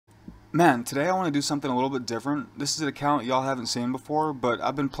Man, today I want to do something a little bit different. This is an account y'all haven't seen before, but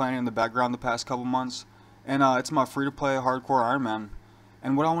I've been playing in the background the past couple months. And it's my free-to-play hardcore Iron Man.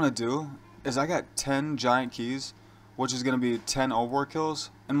 And what I want to do is I got 10 giant keys, which is going to be 10 Obor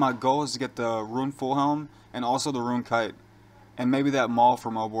kills. And my goal is to get the Rune Full Helm and also the Rune Kite. And maybe that Maul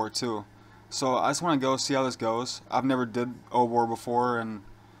from Obor too. So I just want to go see how this goes. I've never did Obor before, and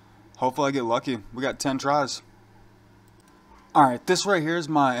hopefully I get lucky. We got 10 tries. Alright, this right here is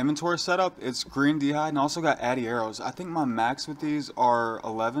my inventory setup. It's green d'hide and also got addy arrows. I think my max with these are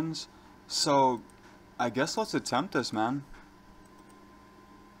 11s. So, I guess let's attempt this, man.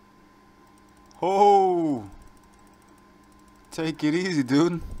 Oh! Take it easy,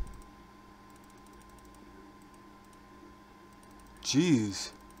 dude.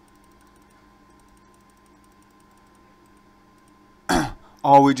 Jeez.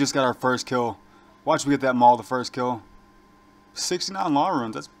 Oh, we just got our first kill. Watch me get that Maul the first kill. 69 law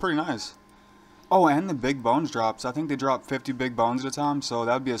runes, that's pretty nice. Oh, and the big bones drops. I think they drop 50 big bones at a time, so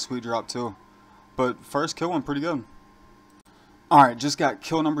that would be a sweet drop too. But first kill went pretty good. Alright, just got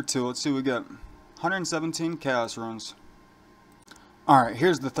kill number 2. Let's see what we get. 117 chaos runes. Alright,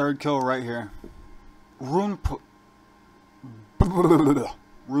 here's the third kill right here. Rune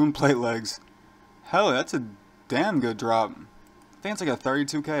plate legs. Hell, that's a damn good drop. I think it's like a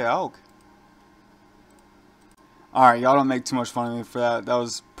 32k elk. Alright, y'all don't make too much fun of me for that. That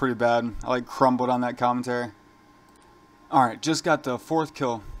was pretty bad. I like crumbled on that commentary. Alright, just got the 4th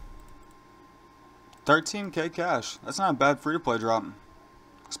kill. 13k cash. That's not a bad free-to-play drop.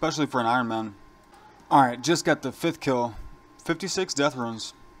 Especially for an Iron Man. Alright, just got the 5th kill. 56 death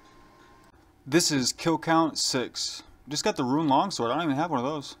runes. This is kill count 6. Just got the rune longsword. I don't even have one of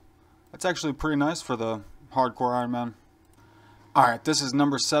those. That's actually pretty nice for the hardcore Iron Man. Alright, this is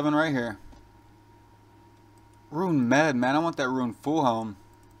number 7 right here. Rune med, man. I want that Rune Full Helm.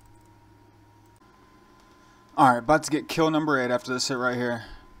 Alright, about to get kill number 8 after this hit right here.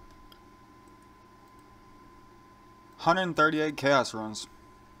 138 chaos runes.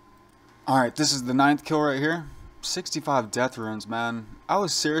 Alright, this is the 9th kill right here. 65 death runes, man. I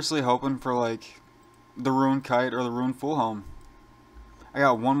was seriously hoping for like the Rune Kite or the Rune Full Helm. I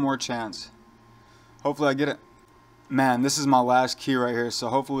got one more chance. Hopefully I get it. Man, this is my last key right here, so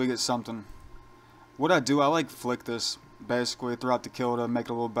hopefully we get something. What I do, I like flick this basically throughout the kill to make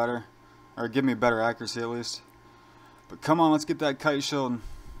it a little better. Or give me better accuracy at least. But come on, let's get that kite shield.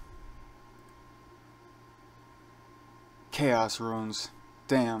 Chaos runes.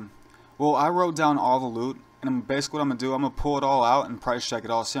 Damn. Well, I wrote down all the loot. And basically what I'm going to do, I'm going to pull it all out and price check it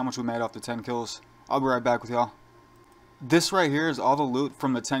all. See how much we made off the 10 kills. I'll be right back with y'all. This right here is all the loot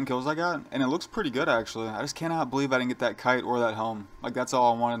from the 10 kills I got. And it looks pretty good actually. I just cannot believe I didn't get that kite or that helm. Like that's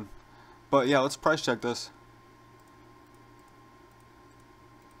all I wanted. But yeah, let's price check this.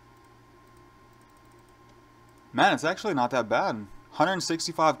 Man, it's actually not that bad.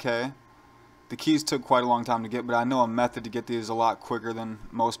 165k. The keys took quite a long time to get, but I know a method to get these a lot quicker than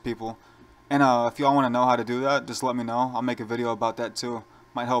most people. And if y'all want to know how to do that, just let me know. I'll make a video about that too.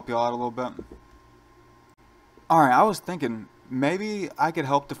 Might help y'all out a little bit. Alright, I was thinking, maybe I could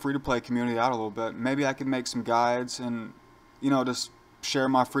help the free-to-play community out a little bit. Maybe I could make some guides and, you know, just share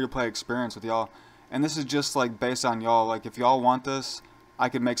my free-to-play experience with y'all. And this is just like based on y'all. Like if y'all want this, I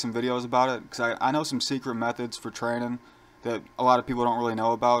could make some videos about it. Because I know some secret methods for training that a lot of people don't really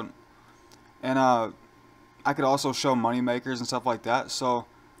know about. And I could also show money makers and stuff like that. So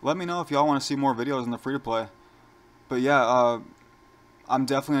let me know if y'all want to see more videos in the free-to-play. But yeah, I'm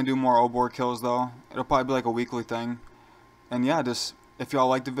definitely going to do more Obor kills though. It'll probably be like a weekly thing. And yeah, just if y'all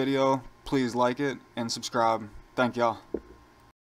like the video, please like it and subscribe. Thank y'all.